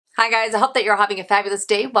Hi guys, I hope that you're having a fabulous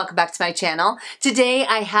day. Welcome back to my channel. Today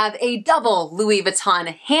I have a double Louis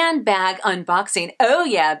Vuitton handbag unboxing. Oh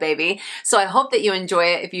yeah, baby. So I hope that you enjoy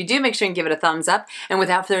it. If you do, make sure and give it a thumbs up. And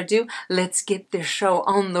without further ado, let's get this show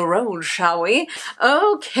on the road, shall we?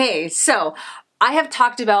 Okay, so I have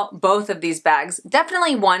talked about both of these bags,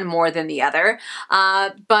 definitely one more than the other,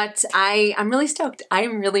 but I'm really stoked.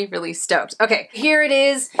 I'm really stoked. Okay, here it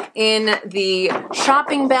is in the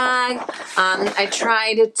shopping bag. I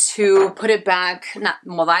tried to put it back,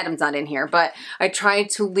 well, the item's not in here, but I tried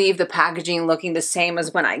to leave the packaging looking the same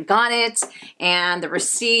as when I got it, and the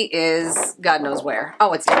receipt is God knows where.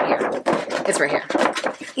 Oh, it's down here. It's right here.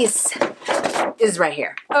 Is right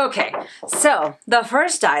here. Okay, so the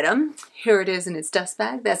first item, here it is in its dust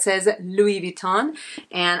bag that says Louis Vuitton,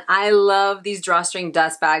 and I love these drawstring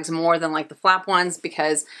dust bags more than like the flap ones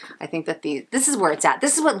because I think that this is where it's at.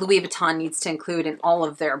 This is what Louis Vuitton needs to include in all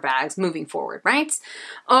of their bags moving forward, right?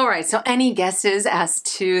 All right, so any guesses as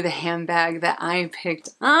to the handbag that I picked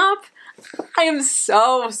up? I am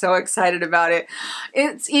so excited about it.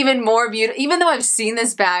 It's even more beautiful. Even though I've seen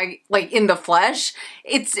this bag like in the flesh,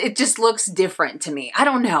 it just looks different to me. I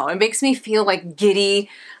don't know. It makes me feel like giddy.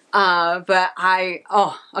 But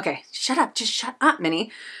okay. Shut up. Just shut up,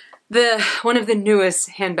 Minnie. One of the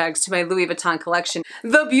newest handbags to my Louis Vuitton collection,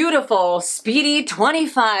 the beautiful Speedy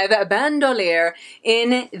 25 Bandolier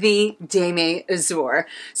in the Dame Azur.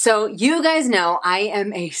 So you guys know I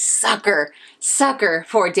am a sucker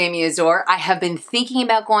for Dame Azur. I have been thinking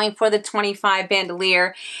about going for the 25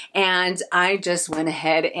 Bandolier, and I just went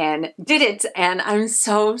ahead and did it, and I'm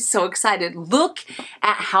so excited. Look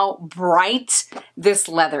at how bright this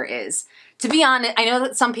leather is. To be honest, I know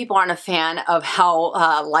that some people aren't a fan of how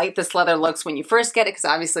light this leather looks when you first get it, because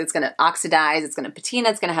obviously it's going to oxidize, it's going to patina,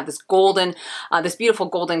 it's going to have this golden, this beautiful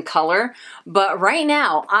golden color. But right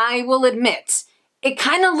now, I will admit, it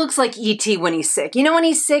kind of looks like E.T. when he's sick. You know when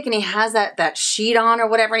he's sick and he has that sheet on or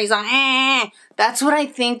whatever, and he's like, eh. That's what I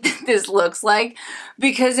think that this looks like,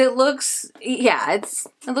 because it looks, yeah, it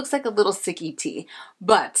looks like a little sick E.T.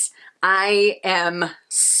 But I am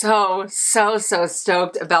so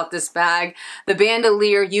stoked about this bag. The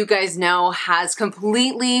bandolier, you guys know, has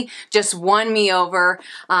completely just won me over.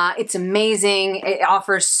 It's amazing. It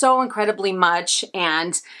offers so incredibly much,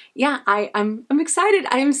 and yeah, I'm excited.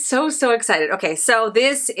 I am so excited. Okay, so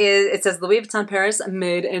this is, it says Louis Vuitton Paris,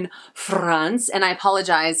 made in France, and I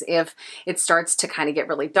apologize if it starts to kind of get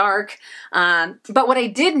really dark. But what I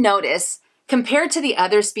did notice, compared to the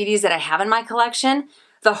other Speedies that I have in my collection,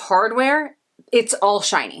 the hardware, it's all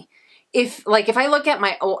shiny. If I look at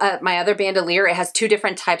my other bandolier, it has two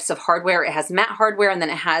different types of hardware. It has matte hardware, and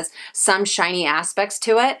then it has some shiny aspects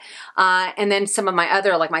to it. And then some of my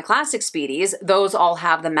other, like my classic Speedies, those all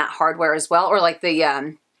have the matte hardware as well, or like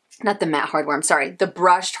the not the matte hardware, I'm sorry, the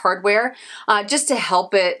brushed hardware, just to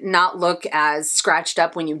help it not look as scratched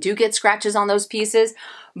up when you do get scratches on those pieces.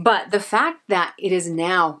 But the fact that it is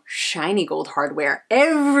now shiny gold hardware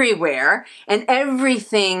everywhere, and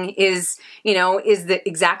everything is, you know,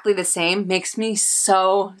 exactly the same, makes me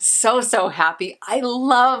so happy. I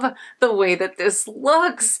love the way that this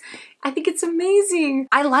looks. I think it's amazing.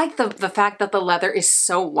 I like the fact that the leather is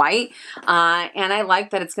so white, and I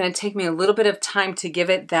like that it's going to take me a little bit of time to give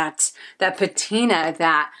it that patina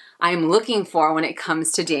that I'm looking for when it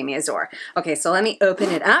comes to Dame Azur. Okay, so let me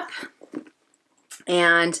open it up,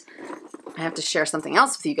 and I have to share something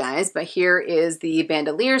else with you guys, but here is the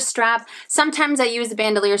bandolier strap. Sometimes I use the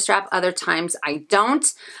bandolier strap, other times I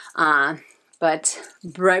don't, but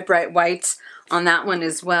bright white on that one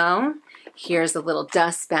as well. Here's a little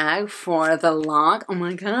dust bag for the lock. Oh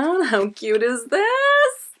my God, how cute is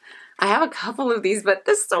this? I have a couple of these, but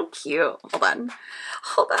this is so cute.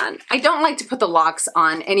 Hold on. I don't like to put the locks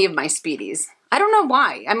on any of my Speedies. I don't know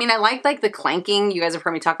why. I mean, I like the clanking. You guys have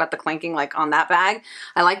heard me talk about the clanking like on that bag.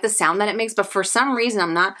 I like the sound that it makes, but for some reason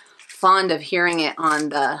I'm not fond of hearing it on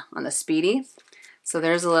the Speedy. So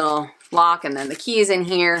there's a little lock, and then the key is in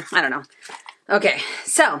here. I don't know. Okay,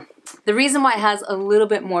 so the reason why it has a little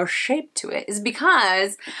bit more shape to it is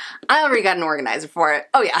because I already got an organizer for it.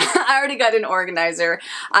 Oh yeah, I already got an organizer.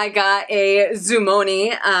 I got a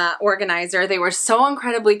Zumoni organizer. They were so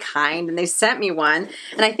incredibly kind, and they sent me one.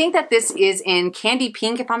 And I think that this is in candy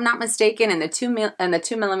pink, if I'm not mistaken, in the 2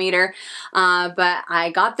 millimeter. But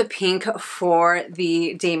I got the pink for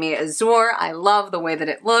the Dame Azur. I love the way that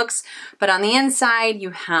it looks. But on the inside,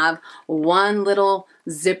 you have one little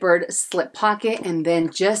zippered slip pocket, and then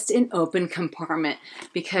just an open compartment,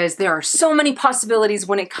 because there are so many possibilities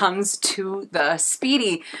when it comes to the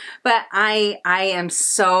Speedy. But I am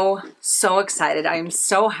so excited. I am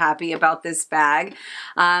so happy about this bag.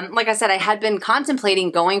 Like I said, I had been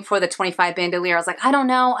contemplating going for the 25 bandolier. I was like, I don't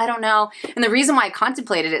know. And the reason why I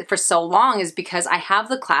contemplated it for so long is because I have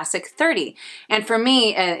the Classic 30. And for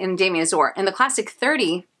me, in Damier Azur, and the Classic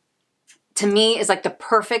 30, to me, is like the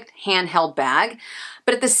perfect handheld bag.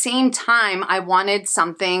 But at the same time, I wanted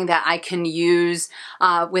something that I can use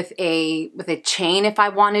with a chain if I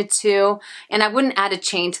wanted to. And I wouldn't add a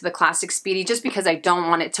chain to the Classic Speedy just because I don't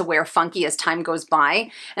want it to wear funky as time goes by.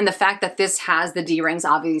 And the fact that this has the D-rings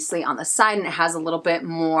obviously on the side, and it has a little bit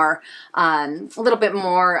more,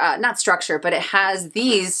 not structure, but it has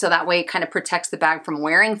these, so that way it kind of protects the bag from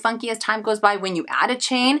wearing funky as time goes by when you add a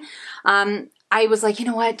chain. I was like, you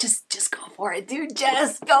know what, just go for it, dude,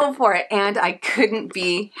 just go for it. And I couldn't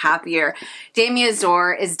be happier. Damier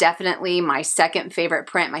Azur is definitely my second favorite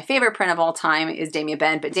print. My favorite print of all time is Damier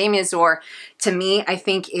Ben, but Damier Azur, to me, I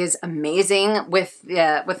think is amazing with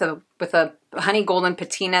a honey golden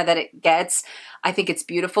patina that it gets. I think it's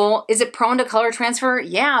beautiful. Is it prone to color transfer?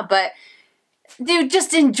 Yeah, but dude,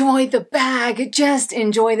 just enjoy the bag. Just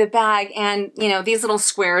enjoy the bag. And, you know, these little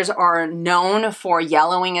squares are known for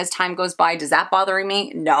yellowing as time goes by. Does that bother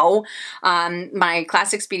me? No. My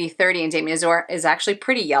Classic Speedy 30 in Damier Azur is actually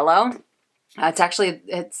pretty yellow.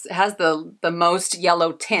 It has the most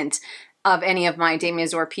yellow tint of any of my Damier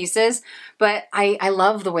Azur pieces, but I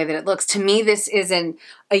love the way that it looks. To me, this is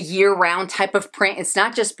a year-round type of print. It's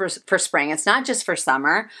not just for spring. It's not just for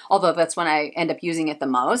summer, although that's when I end up using it the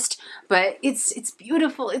most. But it's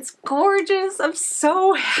beautiful. It's gorgeous. I'm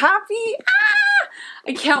so happy. Ah!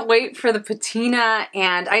 I can't wait for the patina,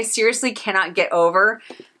 and I seriously cannot get over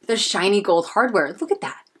the shiny gold hardware. Look at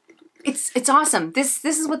that. It's awesome. This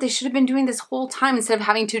is what they should have been doing this whole time instead of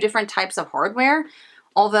having two different types of hardware.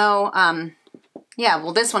 Although, yeah,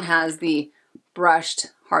 well, this one has the brushed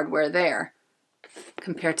hardware there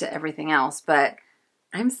compared to everything else, but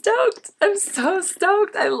I'm stoked. I'm so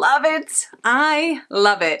stoked. I love it. I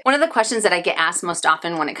love it. One of the questions that I get asked most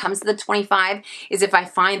often when it comes to the 25 is if I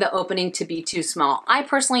find the opening to be too small. I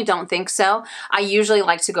personally don't think so. I usually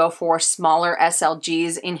like to go for smaller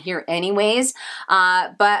SLGs in here anyways,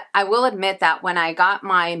 but I will admit that when I got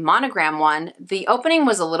my monogram one, the opening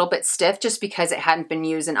was a little bit stiff just because it hadn't been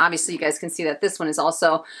used, and obviously you guys can see that this one is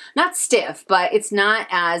also not stiff, but it's not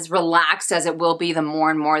as relaxed as it will be the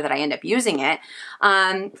more and more that I end up using it.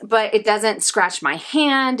 But it doesn't scratch my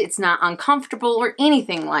hand, it's not uncomfortable or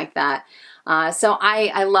anything like that. So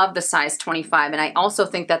I love the size 25, and I also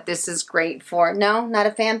think that this is great for, no, not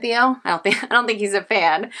a fan, Theo? I don't think he's a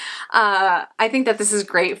fan. I think that this is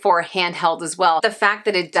great for handheld as well. The fact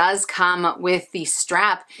that it does come with the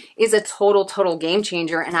strap is a total game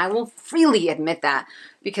changer, and I will freely admit that,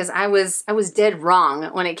 because I was dead wrong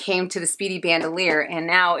when it came to the Speedy Bandolier, and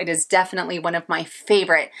now it is definitely one of my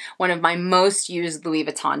favorite, one of my most used Louis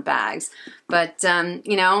Vuitton bags. But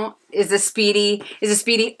you know, is the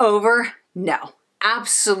Speedy over? No,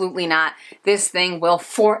 absolutely not. This thing will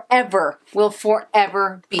forever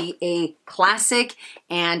be a classic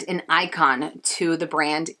and an icon to the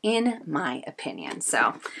brand, in my opinion.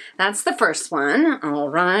 So that's the first one. All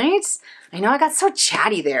right. I know I got so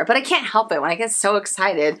chatty there, but I can't help it when I get so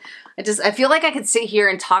excited. I feel like I could sit here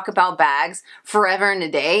and talk about bags forever and a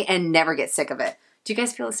day and never get sick of it. Do you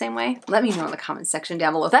guys feel the same way? Let me know in the comment section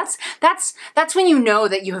down below. That's when you know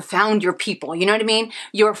that you have found your people, you know what I mean?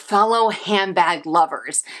 Your fellow handbag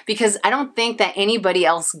lovers. Because I don't think that anybody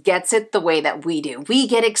else gets it the way that we do. We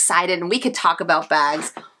get excited and we could talk about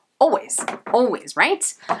bags always,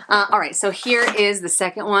 right? All right, so here is the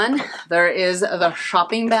second one. There is the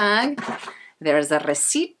shopping bag. There's a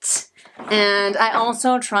receipt. And I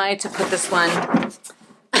also tried to put this one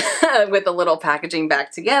with a little packaging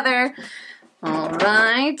back together. All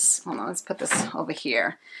right, hold on, let's put this over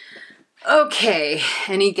here. Okay,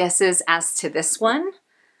 any guesses as to this one?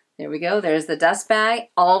 There we go, there's the dust bag.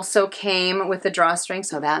 Also came with the drawstring,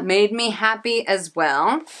 so that made me happy as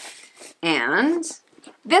well. And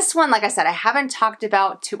this one, like I said, I haven't talked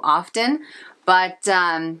about too often, but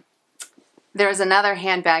there's another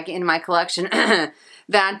handbag in my collection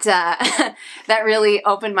that really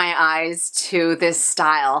opened my eyes to this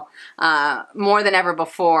style more than ever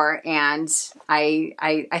before, and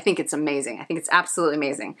I think it's amazing. I think it's absolutely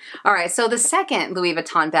amazing. All right, so the second Louis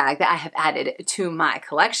Vuitton bag that I have added to my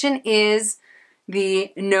collection is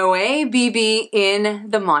the Noe BB in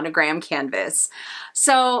the monogram canvas.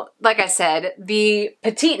 So like I said, the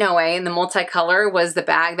Petite Noe in the multicolor was the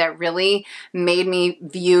bag that really made me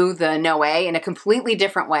view the Noe in a completely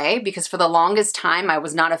different way, because for the longest time I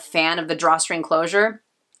was not a fan of the drawstring closure,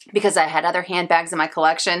 because I had other handbags in my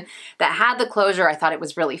collection that had the closure. I thought it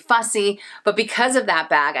was really fussy, but because of that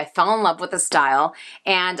bag, I fell in love with the style,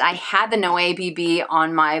 and I had the Noe BB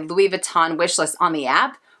on my Louis Vuitton wish list on the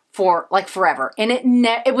app for like forever, and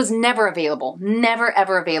it was never available, never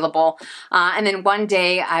ever available. And then one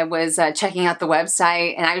day I was checking out the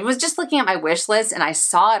website, and I was just looking at my wish list, and I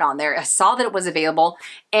saw it on there. I saw that it was available,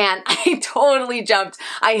 and I totally jumped.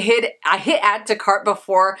 I hit add to cart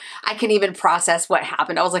before I can even process what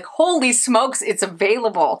happened. I was like, holy smokes, it's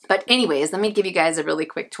available. But anyways, let me give you guys a really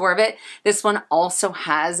quick tour of it. This one also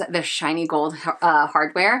has the shiny gold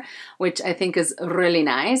hardware, which I think is really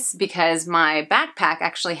nice, because my backpack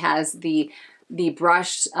actually has the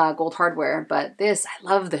brushed gold hardware, but this,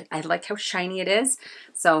 I like how shiny it is.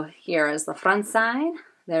 So here is the front side.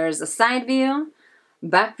 There's a side view,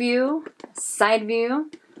 back view, side view.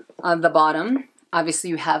 On the bottom,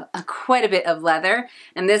 obviously you have quite a bit of leather,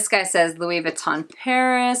 and this guy says Louis Vuitton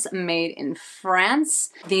Paris, made in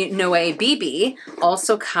France. The Noe BB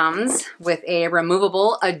also comes with a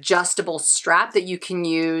removable adjustable strap that you can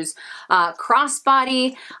use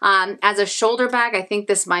crossbody. As a shoulder bag, I think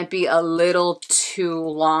this might be a little too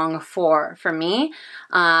long for me,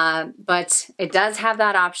 but it does have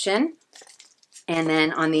that option. And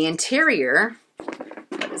then on the interior,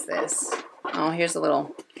 what is this? Oh, here's a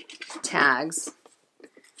little tags.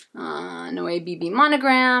 Noe BB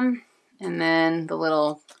monogram, and then the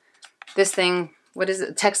little, this thing, what is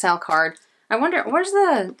it, textile card. I wonder, where's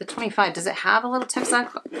the 25? Does it have a little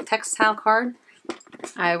textile card?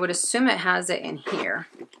 I would assume it has it in here.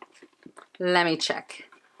 Let me check.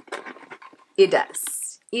 It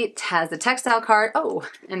does. It has the textile card. Oh,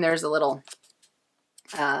 and there's a little,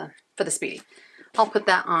 for the Speedy. I'll put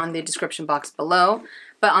that on the description box below.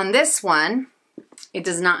 But on this one, it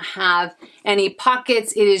does not have any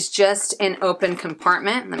pockets. It is just an open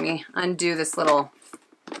compartment. Let me undo this little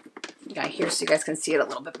guy here so you guys can see it a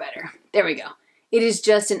little bit better. There we go. It is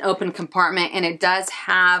just an open compartment, and it does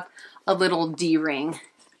have a little D-ring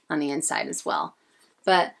on the inside as well.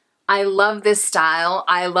 But I love this style.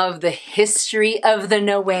 I love the history of the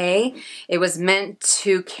Noe. It was meant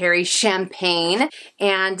to carry champagne,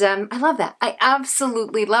 and I love that. I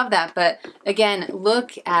absolutely love that. But again,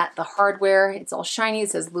 look at the hardware. It's all shiny.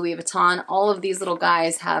 It says Louis Vuitton. All of these little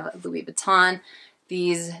guys have Louis Vuitton.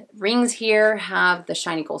 These rings here have the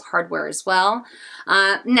shiny gold hardware as well.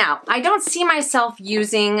 Now, I don't see myself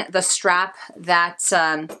using the strap that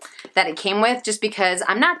it came with, just because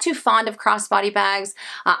I'm not too fond of crossbody bags.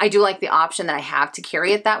 I do like the option that I have to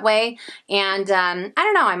carry it that way. And I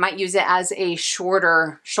don't know, I might use it as a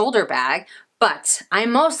shorter shoulder bag, but I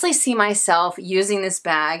mostly see myself using this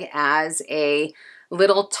bag as a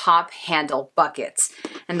little top handle bucket.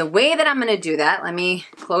 And the way that I'm gonna do that, let me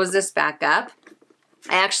close this back up.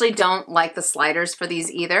 I actually don't like the sliders for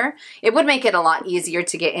these either. It would make it a lot easier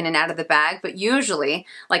to get in and out of the bag, but usually,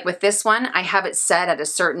 like with this one, I have it set at a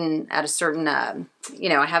certain, you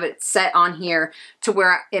know, I have it set on here to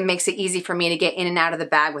where it makes it easy for me to get in and out of the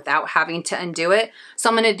bag without having to undo it. So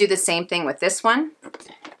I'm gonna do the same thing with this one.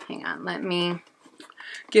 Hang on,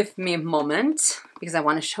 give me a moment, because I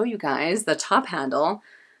wanna show you guys the top handle.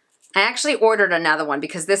 I actually ordered another one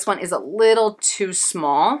because this one is a little too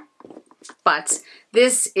small. But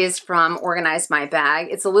this is from Organize My Bag.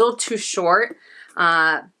 It's a little too short,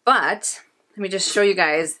 but let me just show you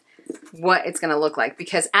guys what it's gonna look like,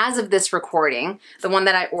 because as of this recording, the one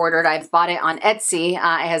that I ordered, I bought it on Etsy. It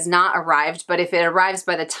has not arrived, but if it arrives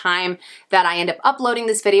by the time that I end up uploading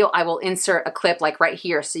this video, I will insert a clip like right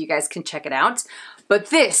here so you guys can check it out. But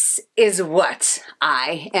this is what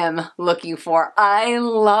I am looking for. I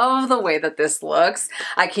love the way that this looks.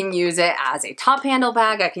 I can use it as a top handle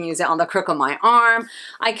bag. I can use it on the crook of my arm.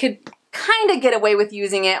 I could kind of get away with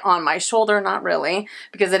using it on my shoulder, not really,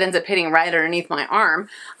 because it ends up hitting right underneath my arm.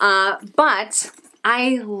 But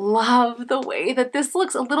I love the way that this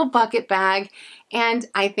looks, a little bucket bag, and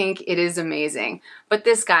I think it is amazing. But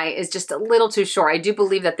this guy is just a little too short. I do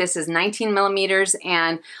believe that this is 19 millimeters,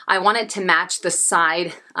 and I wanted to match the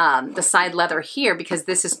side leather here because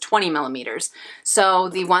this is 20 millimeters. So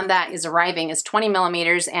the one that is arriving is 20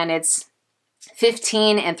 millimeters, and it's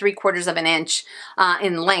 15 3/4 of an inch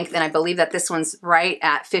in length, and I believe that this one's right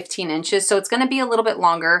at 15 inches, so it's going to be a little bit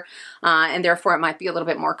longer, and therefore it might be a little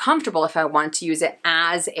bit more comfortable if I want to use it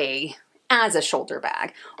as a as a shoulder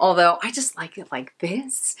bag. Although I just like it like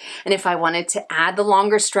this. And if I wanted to add the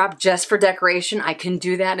longer strap just for decoration, I can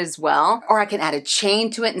do that as well. Or I can add a chain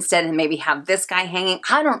to it instead and maybe have this guy hanging.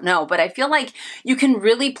 I don't know, but I feel like you can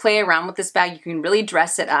really play around with this bag. You can really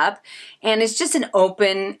dress it up. And it's just an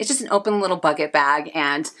open little bucket bag.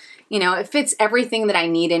 And you know, it fits everything that I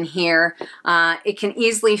need in here. It can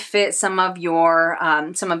easily fit some of your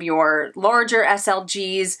larger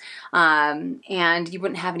SLGs, and you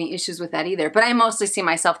wouldn't have any issues with that either. But I mostly see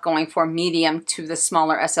myself going for medium to the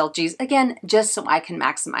smaller SLGs, again, just so I can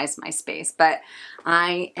maximize my space. But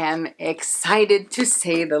I am excited to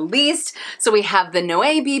say the least. So we have the Noe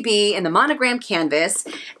BB in the monogram canvas,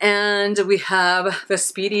 and we have the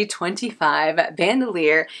Speedy 25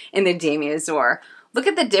 bandolier in the Demi Azur. Look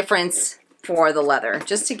at the difference for the leather,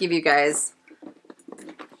 just to give you guys,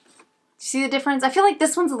 see the difference? I feel like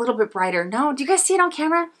this one's a little bit brighter. No, do you guys see it on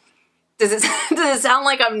camera? Does it sound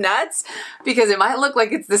like I'm nuts? Because it might look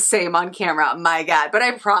like it's the same on camera, my God. But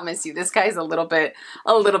I promise you, this guy's a little bit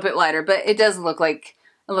lighter, but it does look like,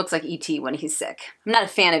 it looks like E.T. when he's sick. I'm not a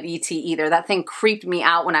fan of E.T. either. That thing creeped me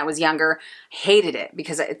out when I was younger. Hated it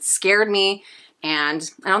because it scared me, and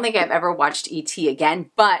I don't think I've ever watched E.T. again,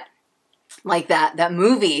 but like that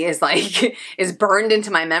movie is like, is burned into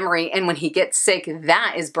my memory. And when he gets sick,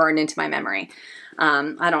 that is burned into my memory.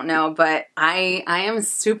 I don't know, but I am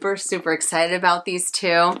super, super excited about these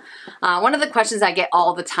two. One of the questions I get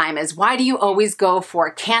all the time is, why do you always go for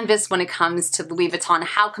canvas when it comes to Louis Vuitton?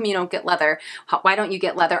 How come you don't get leather? Why don't you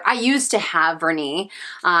get leather? I used to have vernis,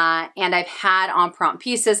 and I've had en prompt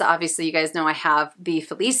pieces. Obviously, you guys know I have the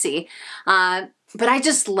Felicie, but I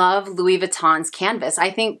just love Louis Vuitton's canvas. I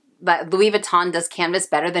think that Louis Vuitton does canvas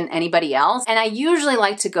better than anybody else. And I usually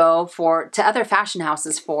like to go to other fashion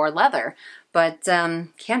houses for leather. But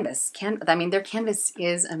canvas, I mean, their canvas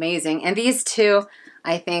is amazing. And these two,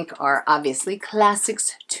 I think, are obviously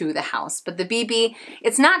classics to the house. But the BB,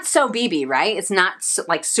 it's not so BB, right? It's not so,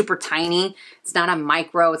 like super tiny. It's not a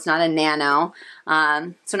micro. It's not a nano.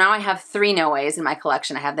 So now I have 3 Noes in my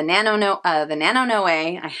collection. I have the Nano Noe,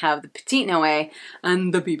 I have the Petite Noe,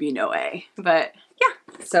 and the BB Noe. But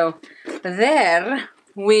yeah, so there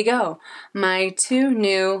we go. My 2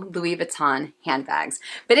 new Louis Vuitton handbags.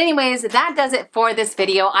 But anyways, that does it for this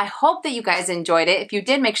video. I hope that you guys enjoyed it. If you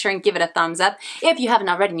did, make sure and give it a thumbs up. If you haven't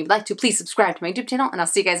already and you'd like to, please subscribe to my YouTube channel, and I'll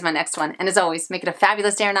see you guys in my next one. And as always, make it a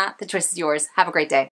fabulous day or not. The choice is yours. Have a great day.